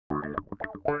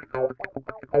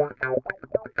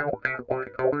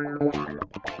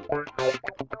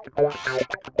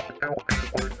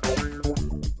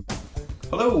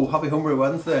Hello, happy Homebrew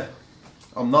Wednesday.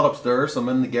 I'm not upstairs, I'm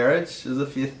in the garage, as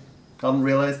if you hadn't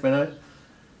realised by now.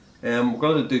 We're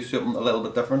going to do something a little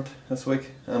bit different this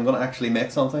week. I'm going to actually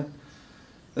make something.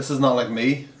 This is not like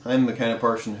me. I'm the kind of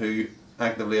person who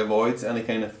actively avoids any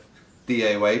kind of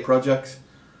DIY projects.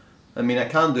 I mean, I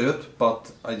can do it,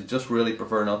 but I just really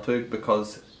prefer not to,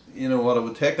 because you know what it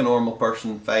would take a normal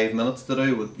person 5 minutes to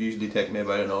do would usually take me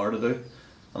about an hour to do,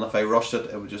 and if I rushed it,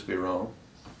 it would just be wrong.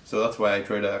 So that's why I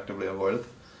try to actively avoid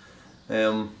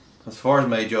it. As far as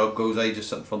my job goes, I just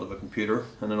sit in front of a computer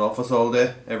in an office all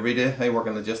day, every day. I work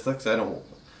in logistics. I don't,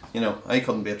 you know, I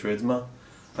couldn't be a tradesman.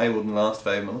 I wouldn't last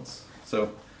 5 minutes.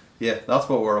 So yeah, that's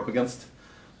what we're up against.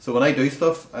 So when I do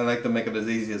stuff, I like to make it as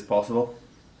easy as possible.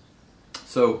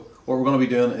 So what we're going to be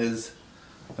doing is,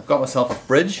 I've got myself a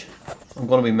fridge. I'm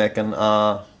going to be making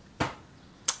a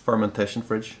fermentation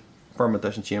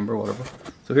chamber, whatever.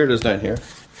 So here it is down here.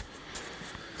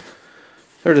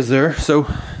 There it is there. So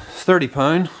it's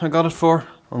 £30 I got it for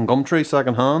on Gumtree,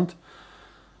 second hand.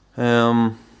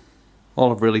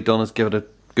 All I've really done is give it a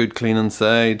good clean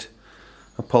inside.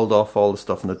 I pulled off all the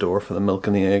stuff in the door for the milk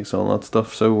and the eggs, all that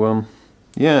stuff. So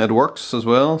yeah, it works as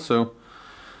well. So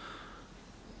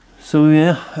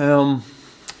yeah,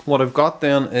 what I've got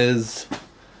then is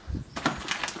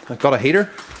I've got a heater.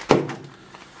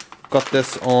 Got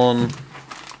this on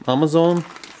Amazon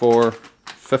for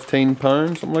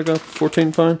 £15, something like that,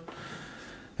 £14.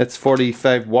 It's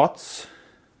 45 watts.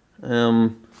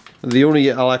 The only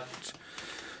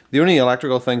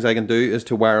electrical things I can do is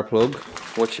to wire a plug,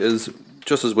 which is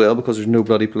just as well because there's no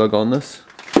bloody plug on this.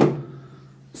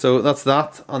 So that's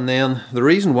that. And then the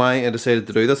reason why I decided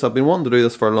to do this, I've been wanting to do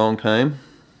this for a long time.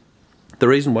 The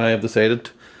reason why I've decided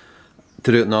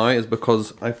to do it now is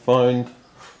because I found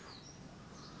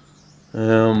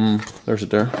there's it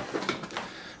there.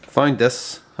 Found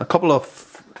this. A couple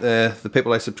of the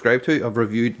people I subscribe to have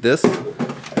reviewed this,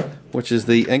 which is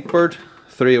the Inkbird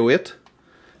 308.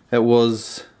 It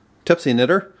was Tipsy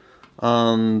Knitter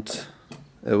and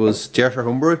it was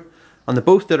Cheshirehombrew, and they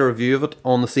both did a review of it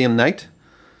on the same night.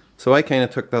 So I kind of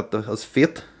took that as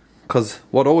fate, because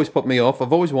what always put me off,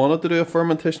 I've always wanted to do a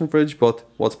fermentation fridge, but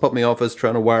what's put me off is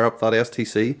trying to wire up that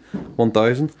STC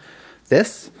 1000.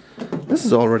 This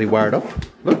is already wired up.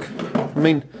 Look, I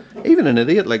mean, even an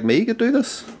idiot like me could do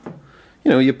this.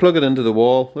 You know, you plug it into the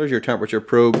wall, there's your temperature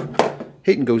probe,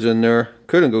 heating goes in there,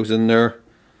 cooling goes in there.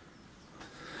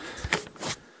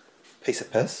 Piece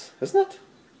of piss, isn't it?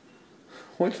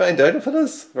 We'll find out if it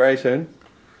is very soon.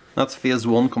 That's phase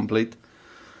 1 complete.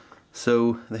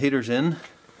 So the heater's in.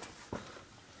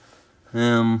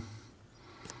 It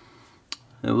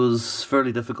was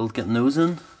fairly difficult getting those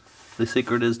in. The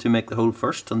secret is to make the hole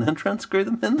first and then try and screw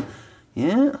them in.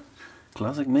 Yeah,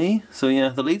 classic me. So yeah,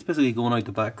 the lead's basically going out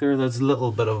the back there. There's a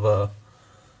little bit of a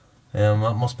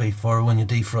that must be for when you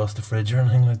defrost the fridge or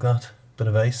anything like that. Bit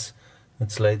of ice.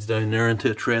 It slides down there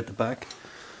into a tray at the back.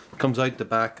 It comes out the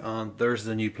back, and there's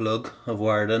the new plug I've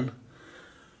wired in.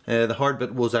 The hard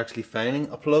bit was actually finding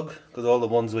a plug, because all the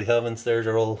ones we have in stairs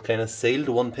are all kind of sealed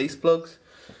one-piece plugs,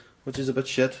 which is a bit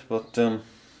shit, but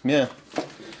yeah,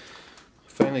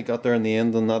 finally got there in the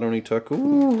end, and that only took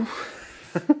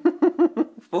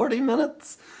 40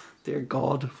 minutes. Dear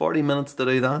God, 40 minutes to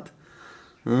do that.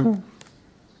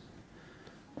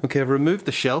 Okay, I've removed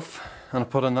the shelf and I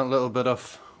put in that little bit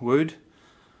of wood,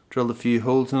 drilled a few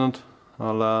holes in it,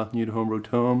 a la New to Homebrew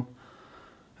Tom.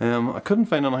 I couldn't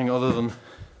find anything other than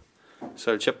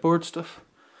sort of chipboard stuff.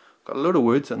 Got a load of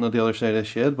wood sitting on the other side of the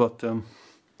shed, but I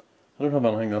don't have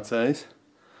anything that size.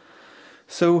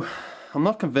 So I'm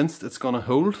not convinced it's going to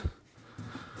hold.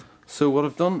 So what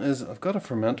I've done is I've got a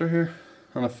fermenter here,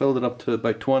 and I filled it up to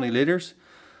about 20 litres.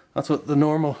 That's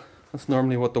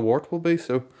normally what the wort will be.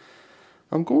 So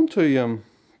I'm going to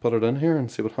put it in here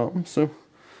and see what happens. So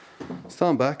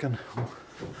stand back and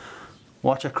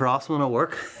watch across when I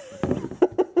work.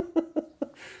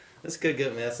 This could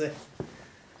get messy.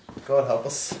 God help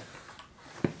us.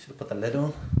 Should have put the lid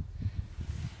on.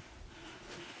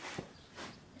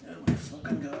 Oh my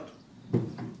fucking God.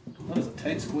 That is a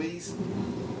tight squeeze.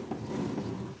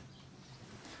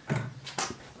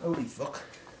 Holy fuck.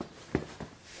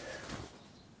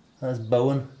 That's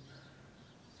bowing.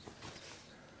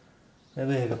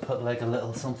 Maybe I could put like a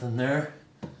little something there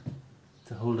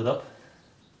to hold it up.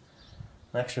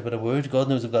 An extra bit of wood. God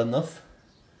knows I've got enough.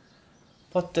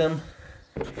 But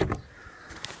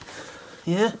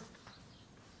yeah,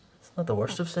 it's not the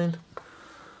worst I've seen.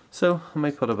 So I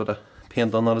might put a bit of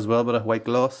paint on that as well, a bit of white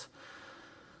gloss.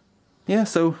 yeah,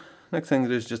 so next thing to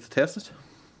do is just to test it.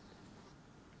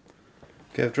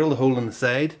 Okay, I've drilled a hole in the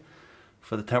side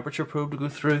for the temperature probe to go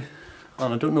through,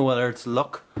 and I don't know whether it's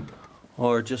luck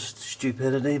or just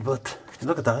stupidity, but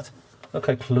look at that. Look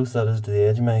how close that is to the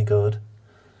edge, my god.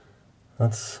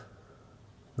 That's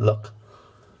luck.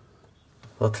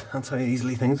 But that's how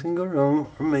easily things can go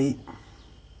wrong for me.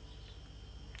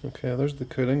 Okay, there's the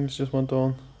cooling, it's just went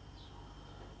on.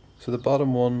 So the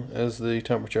bottom one is the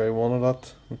temperature I wanted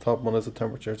at, the top one is the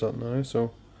temperature it's at now, so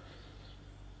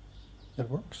it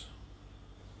works.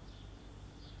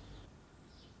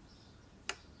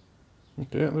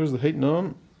 Okay, there's the heating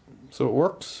on, so it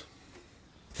works.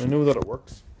 I know that it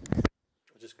works,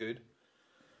 which is good.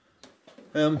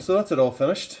 So that's it all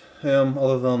finished,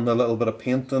 other than a little bit of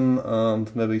painting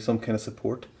and maybe some kind of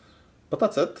support. But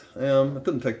that's it. It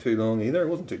didn't take too long either, it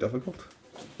wasn't too difficult.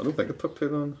 I don't think it took too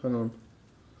long, hang on.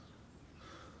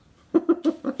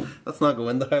 Let's not go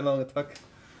into how long it took.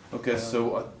 Okay,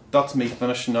 so that's me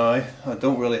finished now. I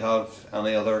don't really have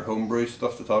any other homebrew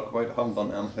stuff to talk about. I haven't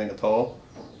done anything at all.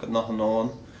 Got nothing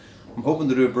on. I'm hoping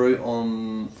to do a brew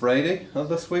on Friday of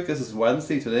this week. This is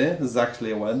Wednesday today. This is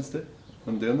actually a Wednesday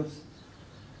I'm doing this.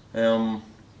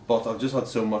 But I've just had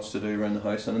so much to do around the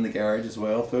house and in the garage as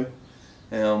well too.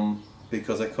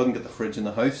 Because I couldn't get the fridge in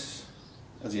the house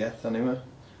as yet anyway.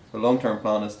 The long-term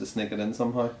plan is to sneak it in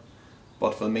somehow.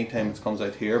 But for the meantime it comes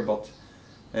out here. But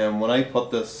when I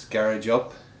put this garage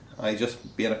up, I just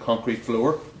made a concrete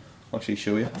floor. I'll actually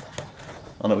show you.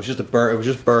 And it was just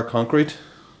bare concrete.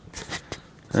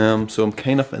 So I'm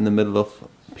kind of in the middle of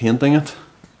painting it.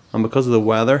 And because of the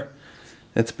weather,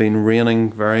 it's been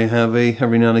raining very heavy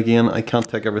every now and again. I can't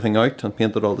take everything out and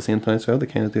paint it all at the same time, so I had to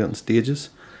kind of do it in stages.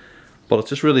 But it's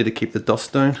just really to keep the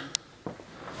dust down.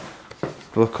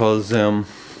 Because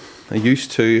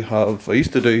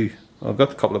I've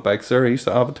got a couple of bikes there. I used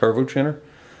to have a turbo trainer.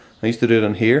 I used to do it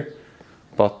in here,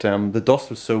 but the dust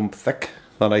was so thick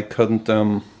that I couldn't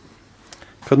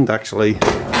actually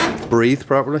breathe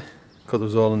properly because it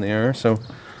was all in the air. So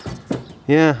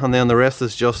yeah, and then the rest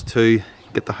is just to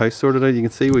get the house sorted out. You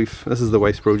can see this is the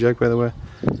waste project, by the way.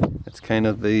 It's kind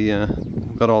of the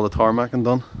got all the tarmacking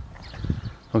done.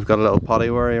 We've got a little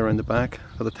patio area around the back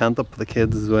for the tent up for the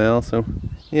kids as well. So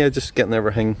yeah, just getting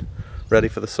everything ready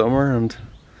for the summer, and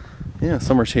yeah,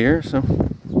 summer's here, so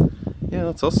yeah,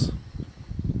 that's us.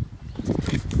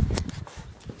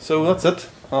 So that's it.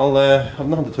 I've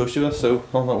nothing to toast you with, so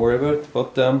I'll not worry about it.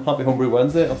 But happy Homebrew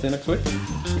Wednesday. I'll see you next week.